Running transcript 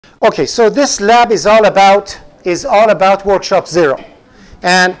Okay, so this lab is all about workshop 0.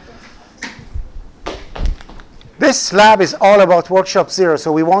 And this lab is all about workshop 0.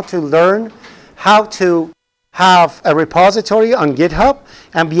 So we want to learn how to have a repository on GitHub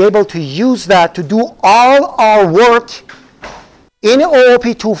and be able to use that to do all our work in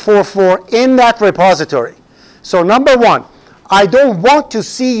OOP244 in that repository. So number one, I don't want to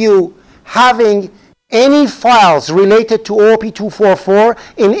see you having any files related to OOP244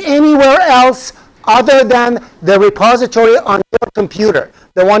 in anywhere else other than the repository on your computer,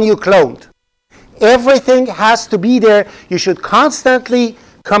 the one you cloned. Everything has to be there. You should constantly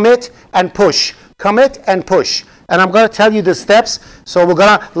commit and push. Commit and push. And I'm going to tell you the steps. So we're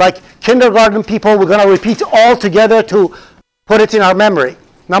going to, like kindergarten people, we're going to repeat all together to put it in our memory.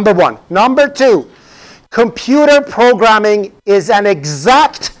 Number one. Number two, computer programming is an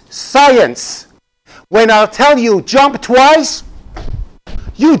exact science. When I'll tell you jump twice,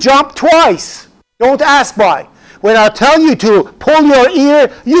 you jump twice. Don't ask why. When I tell you to pull your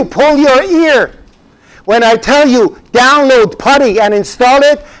ear, you pull your ear. When I tell you download PuTTY and install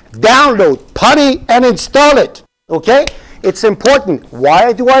it, download PuTTY and install it. Okay? It's important.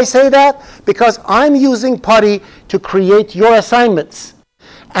 Why do I say that? Because I'm using PuTTY to create your assignments.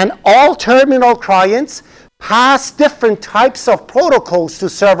 And all terminal clients pass different types of protocols to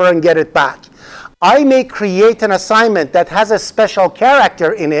server and get it back. I may create an assignment that has a special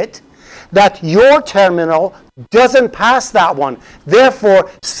character in it that your terminal doesn't pass that one.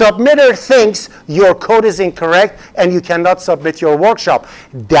 Therefore, submitter thinks your code is incorrect and you cannot submit your workshop.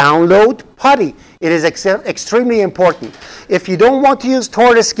 Download PuTTY. It is extremely important. If you don't want to use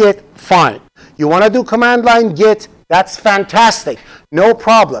Tortoise Git, fine. You want to do command line Git, that's fantastic. No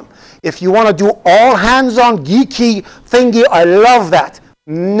problem. If you want to do all hands-on geeky thingy, I love that.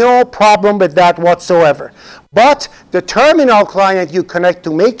 No problem with that whatsoever. But the terminal client you connect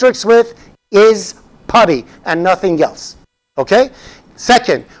to Matrix with is PuTTY and nothing else. Okay?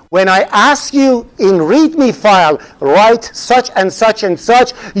 Second, when I ask you in README file, write such and such and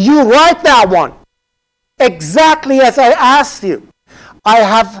such, you write that one exactly as I asked you. I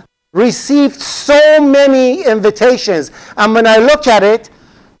have received so many invitations, and when I look at it,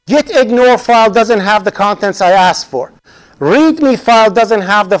 git ignore file doesn't have the contents I asked for. README file doesn't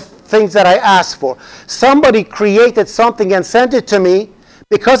have the things that I asked for. Somebody created something and sent it to me.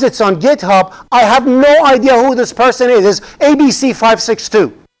 Because it's on GitHub, I have no idea who this person is. It's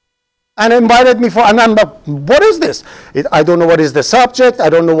ABC562. And invited me for, and I'm like, what is this? I don't know what is the subject. I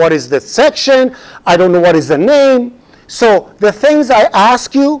don't know what is the section. I don't know what is the name. So the things I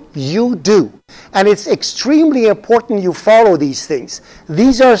ask you, you do. And it's extremely important you follow these things.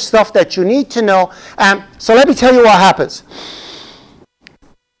 These are stuff that you need to know. So let me tell you what happens.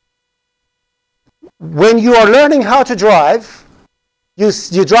 When you are learning how to drive,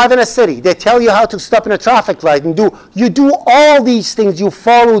 you drive in a city. They tell you how to stop in a traffic light and you do all these things. You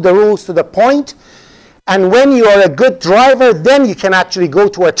follow the rules to the point. And when you are a good driver, then you can actually go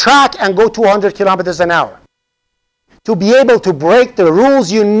to a track and go 200 kilometers an hour. To be able to break the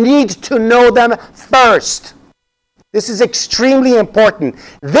rules, you need to know them first. This is extremely important.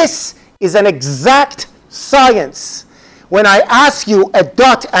 This is an exact science. When I ask you a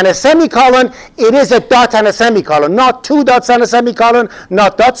dot and a semicolon, it is a dot and a semicolon. Not two dots and a semicolon,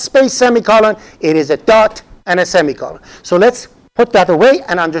 not dot space semicolon. It is a dot and a semicolon. So let's put that away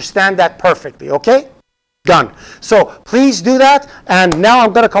and understand that perfectly, okay? Done. So please do that. And now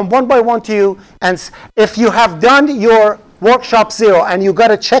I'm going to come one by one to you. And if you have done your workshop 0 and you got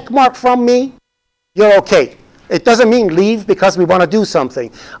a check mark from me, you're okay. It doesn't mean leave because we want to do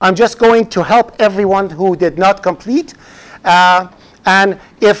something. I'm just going to help everyone who did not complete. And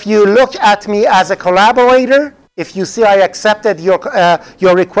if you look at me as a collaborator, if you see I accepted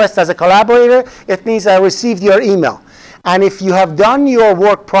your request as a collaborator, it means I received your email. And if you have done your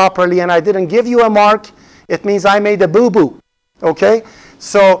work properly and I didn't give you a mark, it means I made a boo-boo. Okay?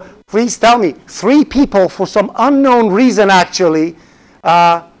 So please tell me. 3 people, for some unknown reason actually,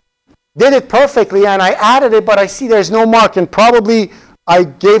 did it perfectly, and I added it, but I see there's no mark, and probably I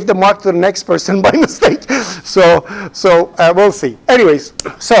gave the mark to the next person by mistake. So we'll see. Anyways,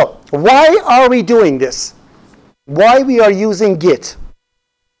 so why are we doing this? Why we are using Git?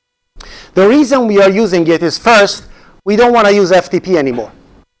 The reason we are using Git is, first, we don't want to use FTP anymore.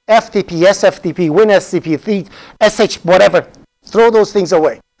 FTP, SFTP, WinSCP, SH, whatever. Throw those things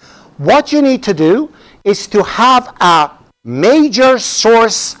away. What you need to do is to have a major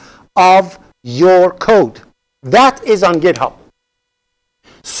source of your code. That is on GitHub.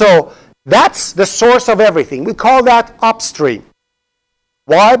 So that's the source of everything. We call that upstream.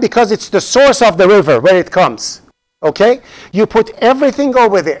 Why? Because it's the source of the river where it comes. Okay? You put everything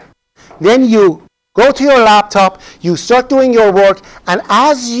over there. then you go to your laptop, you start doing your work, and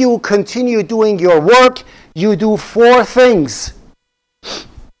as you continue doing your work, you do 4 things.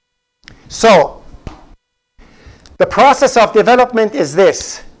 So, the process of development is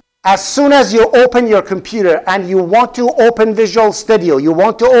this. As soon as you open your computer and you want to open Visual Studio, you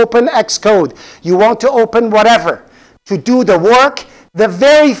want to open Xcode, you want to open whatever, to do the work, the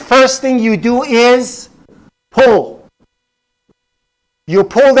very first thing you do is pull. You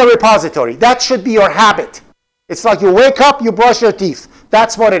pull the repository. That should be your habit. It's like you wake up, you brush your teeth.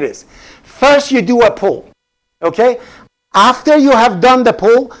 That's what it is. First, you do a pull. Okay? After you have done the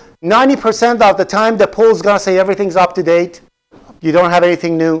pull, 90% of the time, the pull is going to say everything's up to date. You don't have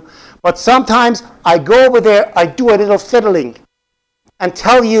anything new. But sometimes I go over there, I do a little fiddling and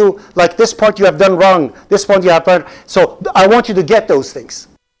tell you, like, this part you have done wrong, this part you have done. So I want you to get those things.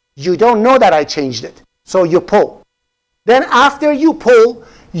 You don't know that I changed it. So you pull. Then after you pull,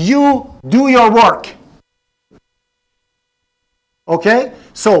 you do your work. Okay?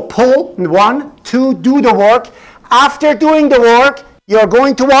 So pull, 1, 2, do the work. After doing the work, you're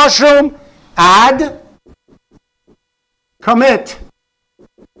going to washroom, add, commit.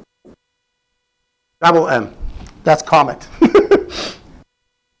 Double M. That's commit.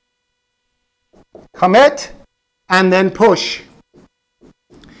 Commit, and then push.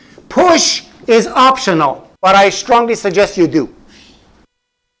 Push is optional, but I strongly suggest you do.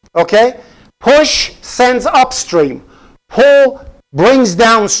 Okay? Push sends upstream. Pull brings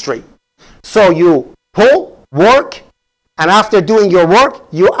downstream. So you pull, work, and after doing your work,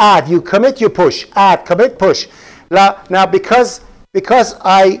 you add, you commit, you push. Add, commit, push. Now because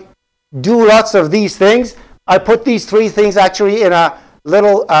I do lots of these things, I put these 3 things actually in a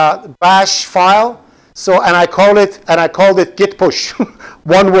little bash file. So, and I called it git push,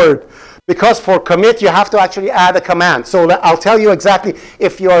 one word. Because for commit, you have to actually add a command. So I'll tell you exactly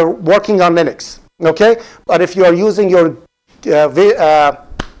if you're working on Linux, okay? But if you're using your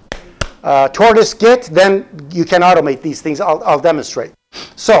Tortoise Git, then you can automate these things. I'll demonstrate.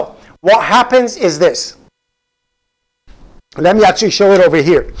 So what happens is this. Let me actually show it over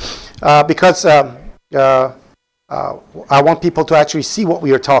here because I want people to actually see what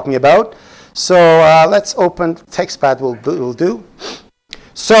we are talking about. So let's open TextPad will do.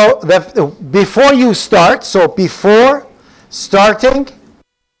 So before you start, so before starting,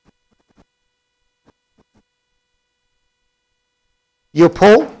 you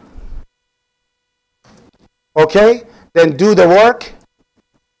pull, okay? Then do the work.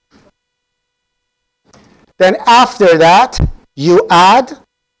 Then after that, you add,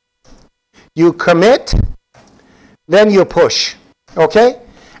 you commit, then you push, okay?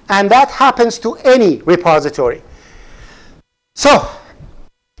 And that happens to any repository. So,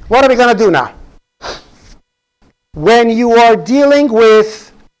 what are we going to do now? When you are dealing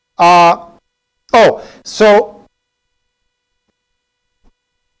with, so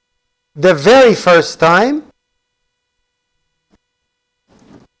the very first time,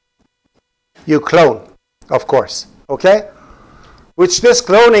 you clone, of course, okay? Which this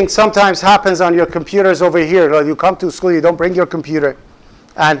cloning sometimes happens on your computers over here. Like you come to school, you don't bring your computer,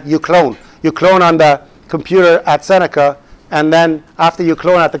 and you clone. You clone on the computer at Seneca, and then after you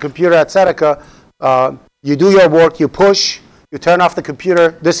clone at the computer at Seneca, you do your work, you push, you turn off the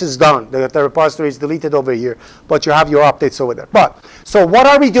computer, this is done. The repository is deleted over here, but you have your updates over there. But, so what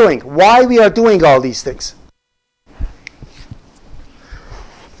are we doing? Why we are doing all these things?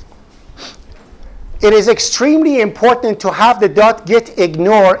 It is extremely important to have the .git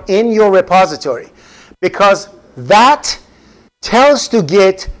ignore in your repository because that tells to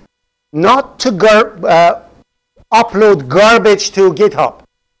Git not to upload garbage to GitHub.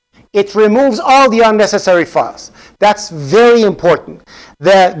 It removes all the unnecessary files. That's very important.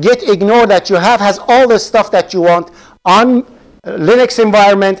 The git ignore that you have has all the stuff that you want on Linux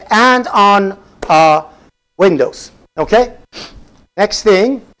environment and on Windows. Okay? Next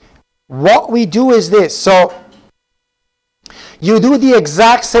thing, what we do is this. So you do the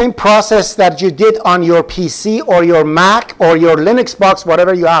exact same process that you did on your PC or your Mac or your Linux box,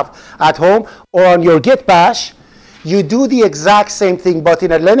 whatever you have at home, or on your Git bash. You do the exact same thing, but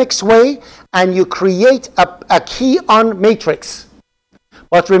in a Linux way, and you create a key on matrix.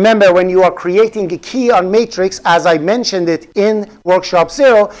 But remember, when you are creating a key on matrix, as I mentioned it in Workshop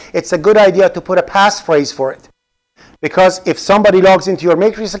 0, it's a good idea to put a passphrase for it. Because if somebody logs into your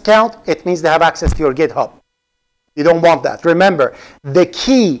matrix account, it means they have access to your GitHub. You don't want that. Remember, the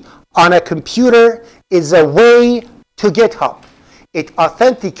key on a computer is a way to GitHub. It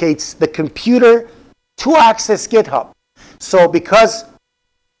authenticates the computer to access GitHub. So because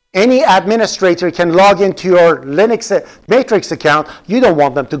Any administrator can log into your Linux Matrix account. You don't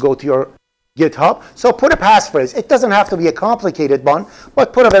want them to go to your GitHub. So put a passphrase. It doesn't have to be a complicated one,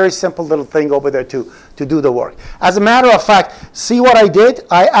 but put a very simple little thing over there to do the work. As a matter of fact, see what I did?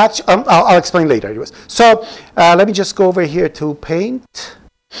 I'll explain later. Anyways. So let me just go over here to Paint.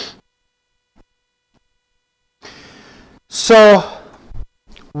 So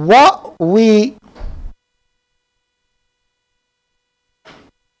what we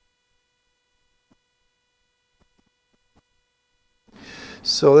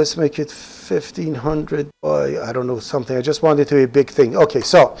So let's make it 1500 by, I don't know, something. I just want it to be a big thing. Okay,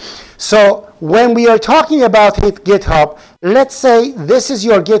 so when we are talking about GitHub, let's say this is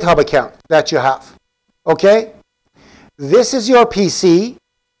your GitHub account that you have. Okay? This is your PC.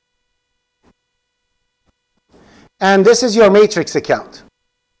 And this is your Matrix account.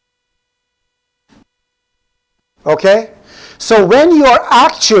 Okay? So when you're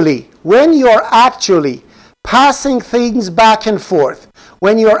actually passing things back and forth,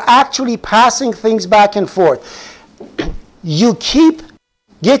 you keep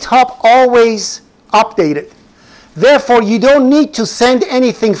GitHub always updated. Therefore, you don't need to send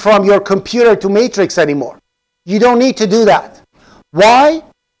anything from your computer to Matrix anymore. You don't need to do that. Why?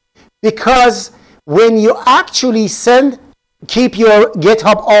 Because when you actually keep your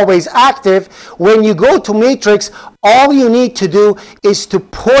GitHub always active, when you go to Matrix, all you need to do is to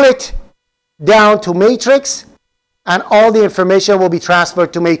pull it down to Matrix, and all the information will be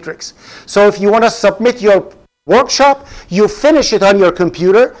transferred to Matrix. So if you want to submit your workshop, you finish it on your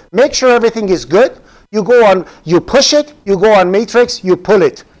computer, make sure everything is good, you go on, you push it, you go on Matrix, you pull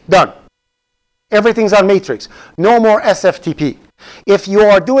it, done. Everything's on Matrix. No more SFTP. If you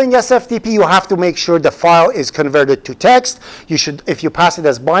are doing SFTP, you have to make sure the file is converted to text. If you pass it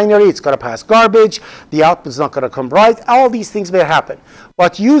as binary, it's going to pass garbage. The output's not going to come right. All these things may happen.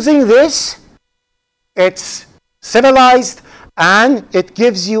 But using this, it's civilized, and it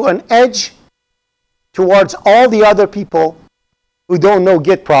gives you an edge towards all the other people who don't know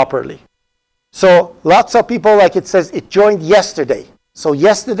Git properly. So lots of people, like it says, it joined yesterday. So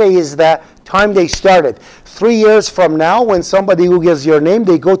yesterday is the time they started. 3 years from now, when somebody Googles your name,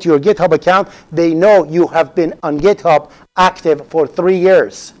 they go to your GitHub account, they know you have been on GitHub active for 3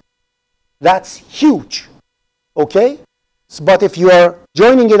 years. That's huge. Okay? But if you are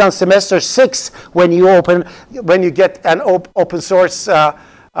joining it on semester 6, when you get an open source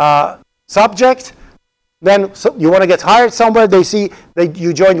subject, then you want to get hired somewhere, they see that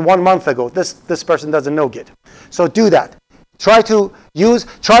you joined 1 month ago. This person doesn't know Git. So do that. Try to use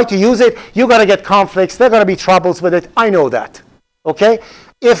it. You're going to get conflicts. There are going to be troubles with it. I know that. Okay?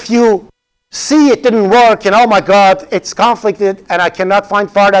 If you see it didn't work and, oh my God, it's conflicted and I cannot find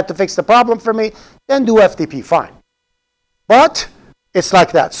Fardat to fix the problem for me, then do FTP. Fine. But it's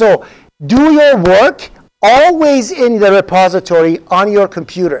like that. So do your work always in the repository on your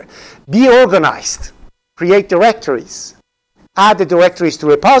computer. Be organized. Create directories. Add the directories to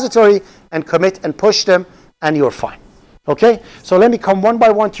repository and commit and push them, and you're fine. Okay? So let me come one by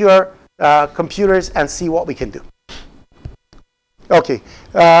one to your computers and see what we can do. Okay.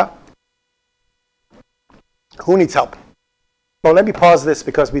 Who needs help? Well, let me pause this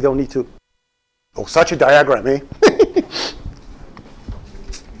because we don't need to. Oh, such a diagram, eh?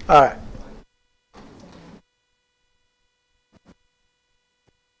 All right.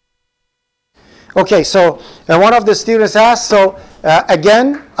 Okay, so one of the students asked, so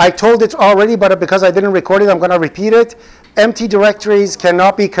again, I told it already, but because I didn't record it, I'm going to repeat it. Empty directories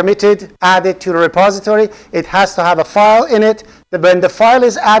cannot be committed, added to the repository. It has to have a file in it. When the file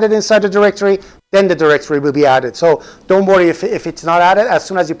is added inside the directory, then the directory will be added. So don't worry if it's not added. As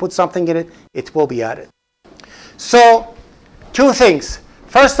soon as you put something in it, it will be added. So 2 things.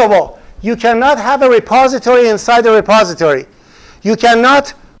 First of all, you cannot have a repository inside the repository. You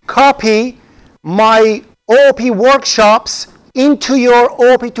cannot copy my OOP workshops into your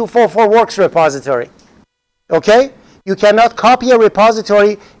OOP244 repository. Okay? You cannot copy a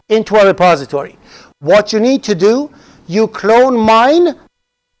repository into a repository. What you need to do, you clone mine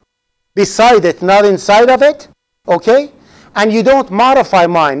beside it, not inside of it. Okay? And you don't modify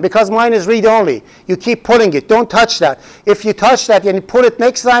mine because mine is read-only. You keep pulling it. Don't touch that. If you touch that and you put it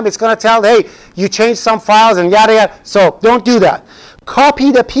next time, it's going to tell, hey, you changed some files and yada yada. So don't do that.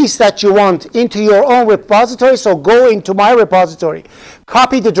 Copy the piece that you want into your own repository. So go into my repository.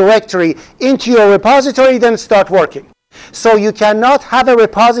 Copy the directory into your repository, then start working. So you cannot have a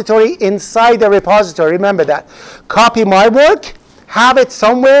repository inside the repository. Remember that. Copy my work. Have it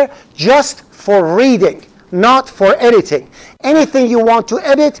somewhere just for reading, not for editing. Anything you want to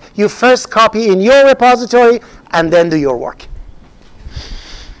edit, you first copy in your repository and then do your work.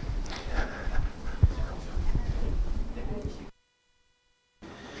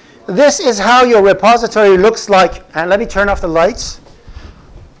 this is how your repository looks like. And let me turn off the lights.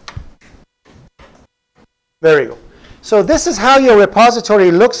 There you go. So this is how your repository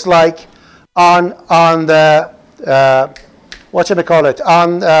looks like on the what should I call it,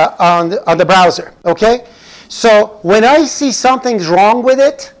 on the browser. Okay. So when I see something's wrong with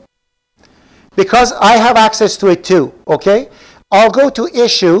it, because I have access to it too. Okay. I'll go to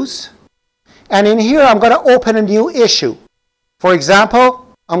issues, and in here I'm going to open a new issue. For example,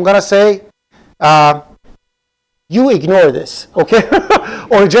 I'm going to say, you ignore this, okay?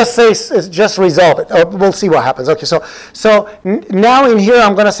 Or just say, just resolve it. We'll see what happens. Okay, so now in here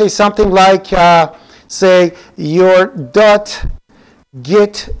I'm going to say something like, say, your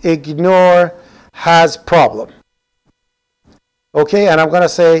 .git ignore has problem. Okay, and I'm going to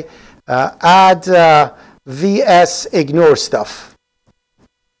say, add vs ignore stuff.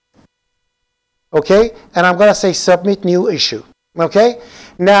 Okay, and I'm going to say submit new issue. Okay,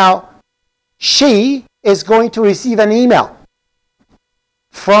 now she is going to receive an email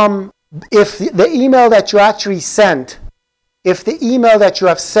from, if the email that you actually sent, if the email that you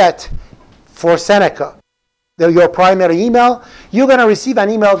have set for Seneca, your primary email, you're going to receive an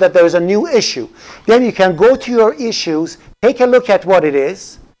email that there is a new issue. Then you can go to your issues, take a look at what it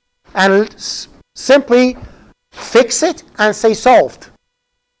is, and simply fix it and say solved.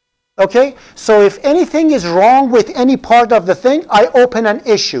 Okay, so if anything is wrong with any part of the thing, I open an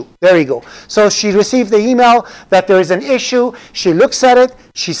issue. There you go. So she received the email that there is an issue. She looks at it.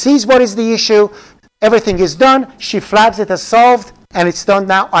 She sees what is the issue. Everything is done. She flags it as solved, and it's done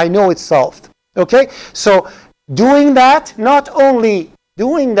now. I know it's solved. Okay, so doing that, not only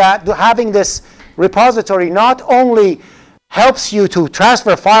doing that, having this repository not only helps you to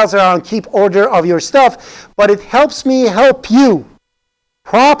transfer files around, keep order of your stuff, but it helps me help you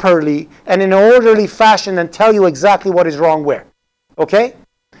properly and in an orderly fashion and tell you exactly what is wrong where. Okay?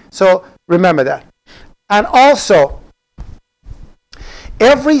 So remember that. And also,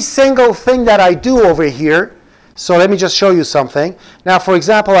 every single thing that I do over here, so let me just show you something. Now, for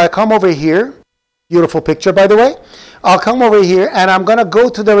example, I come over here. Beautiful picture, by the way. I'll come over here and I'm going to go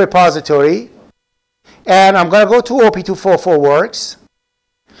to the repository. And I'm going to go to OOP244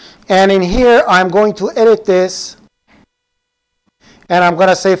 and in here I'm going to edit this, and I'm going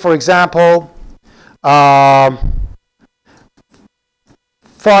to say, for example, Fardad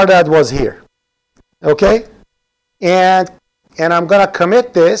was here. Okay, and I'm going to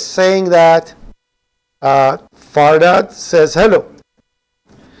commit this saying that Fardad says hello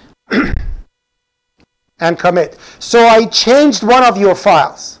and commit. So I changed one of your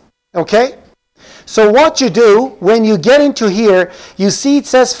files. Okay. So what you do, when you get into here, you see it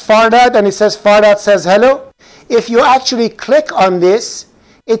says Fardad and it says Fardad says hello. If you actually click on this,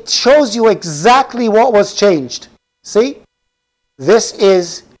 it shows you exactly what was changed. See? This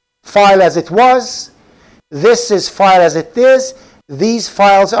is file as it was. This is file as it is. These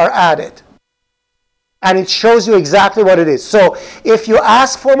files are added. And it shows you exactly what it is. So if you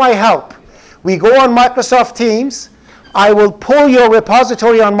ask for my help, we go on Microsoft Teams. I will pull your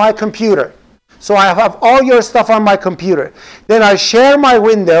repository on my computer. So I have all your stuff on my computer. Then I share my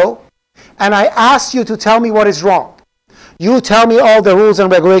window, and I ask you to tell me what is wrong. You tell me all the rules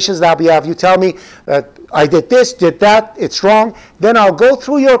and regulations that we have. You tell me that I did this, did that, it's wrong. Then I'll go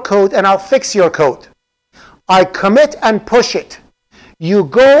through your code, and I'll fix your code. I commit and push it. You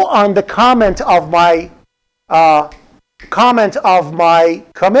go on the comment of my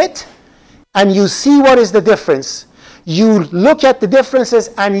commit, and you see what is the difference. You look at the differences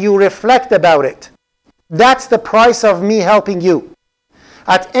and you reflect about it. That's the price of me helping you.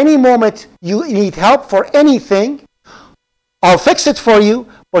 At any moment you need help for anything, I'll fix it for you,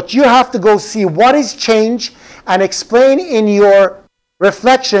 but you have to go see what is changed and explain in your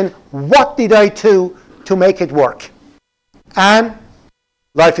reflection, what did I do to make it work? And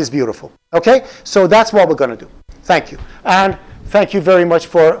life is beautiful. Okay? So that's what we're going to do. Thank you. And thank you very much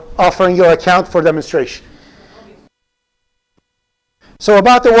for offering your account for demonstration. So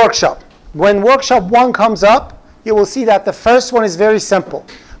about the workshop. When workshop 1 comes up, you will see that the first one is very simple.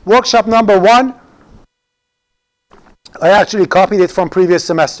 Workshop number 1, I actually copied it from previous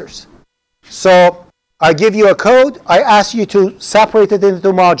semesters. So I give you a code. I ask you to separate it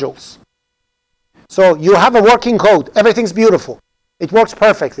into modules. So you have a working code. Everything's beautiful. It works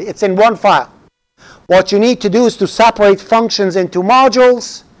perfectly. It's in one file. What you need to do is to separate functions into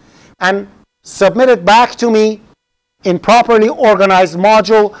modules and submit it back to me in properly organized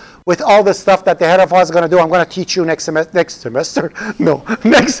module with all the stuff that the head of us is going to do. I'm going to teach you next semester. No,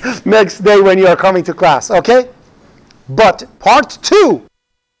 next day when you are coming to class. Okay? But part 2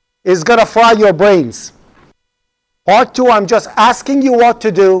 is going to fry your brains. Part 2, I'm just asking you what to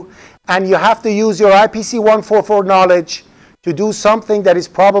do, and you have to use your IPC 144 knowledge to do something that is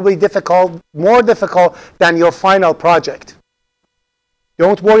probably difficult, more difficult than your final project.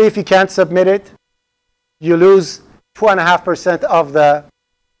 Don't worry if you can't submit it. You lose 2.5% of the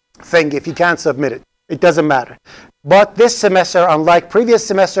thing if you can't submit it. It doesn't matter. But this semester, unlike previous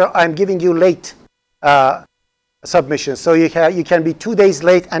semester, I'm giving you late submissions. So you can be 2 days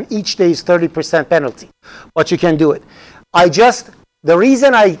late, and each day is 30% penalty. But you can do it. The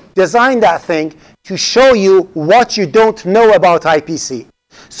reason I designed that thing to show you what you don't know about IPC.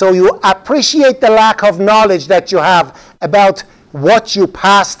 So you appreciate the lack of knowledge that you have about what you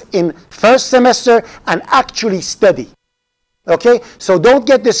passed in first semester and actually study. Okay? So don't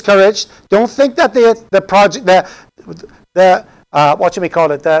get discouraged. Don't think that the project, what you may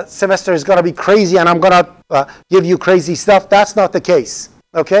call it, the semester is going to be crazy and I'm going to give you crazy stuff. That's not the case.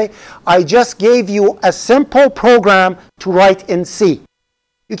 Okay? I just gave you a simple program to write in C.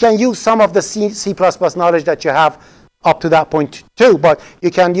 You can use some of the C++ knowledge that you have up to that point too, but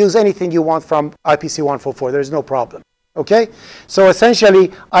you can use anything you want from IPC 144. There's no problem. Okay? So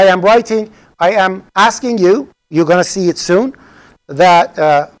essentially, I am asking you, you're going to see it soon, that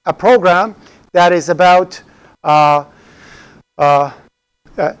a program that is about,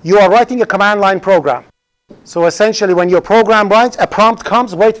 you are writing a command line program. So essentially, when your program runs, a prompt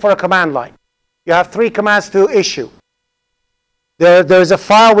comes, wait for a command line. You have 3 commands to issue. There's a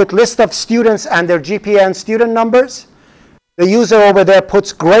file with list of students and their GPA and student numbers. The user over there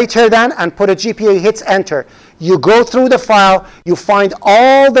puts greater than and put a GPA, hits enter. You go through the file, you find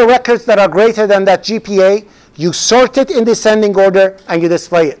all the records that are greater than that GPA, you sort it in descending order, and you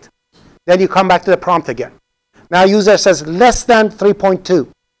display it. Then you come back to the prompt again. Now user says less than 3.2.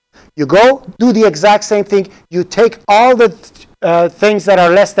 You go, do the exact same thing. You take all the things that are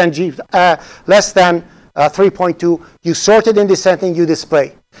less than 3.2, you sort it in descending, you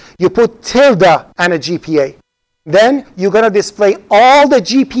display. You put tilde and a GPA. Then you're going to display all the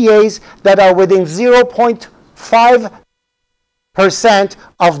GPAs that are within 0.5%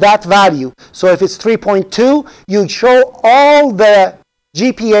 of that value. So if it's 3.2, you show all the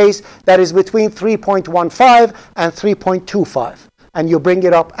GPAs that is between 3.15 and 3.25. And you bring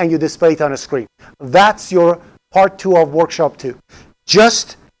it up and you display it on a screen. That's your part 2 of workshop 2.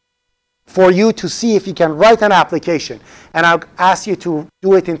 Just for you to see if you can write an application. And I'll ask you to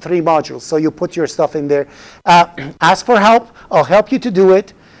do it in 3 modules. So you put your stuff in there. Ask for help. I'll help you to do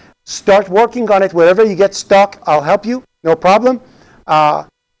it. Start working on it. Wherever you get stuck, I'll help you. No problem.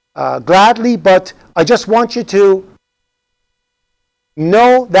 Gladly. But I just want you to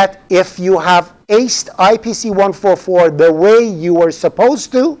know that if you have aced IPC 144 the way you were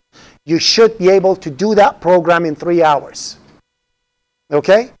supposed to, you should be able to do that program in 3 hours.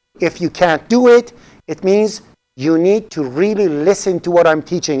 Okay? If you can't do it, it means you need to really listen to what I'm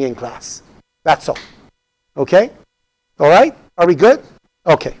teaching in class. That's all. Okay? All right? Are we good?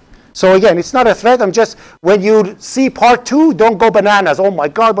 Okay. So again, it's not a threat. I'm just, when you see part 2, don't go bananas. Oh my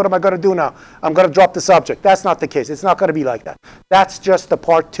God, what am I going to do now? I'm going to drop the subject. That's not the case. It's not going to be like that. That's just the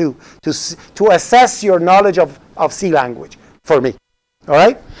part 2 to assess your knowledge of C language for me. All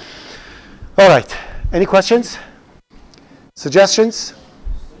right? All right. Any questions? Suggestions?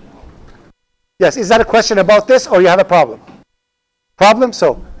 Yes. Is that a question about this or you have a problem? Problem?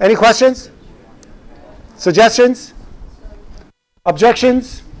 So, any questions? Suggestions?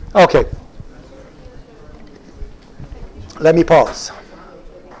 Objections? Okay. Let me pause.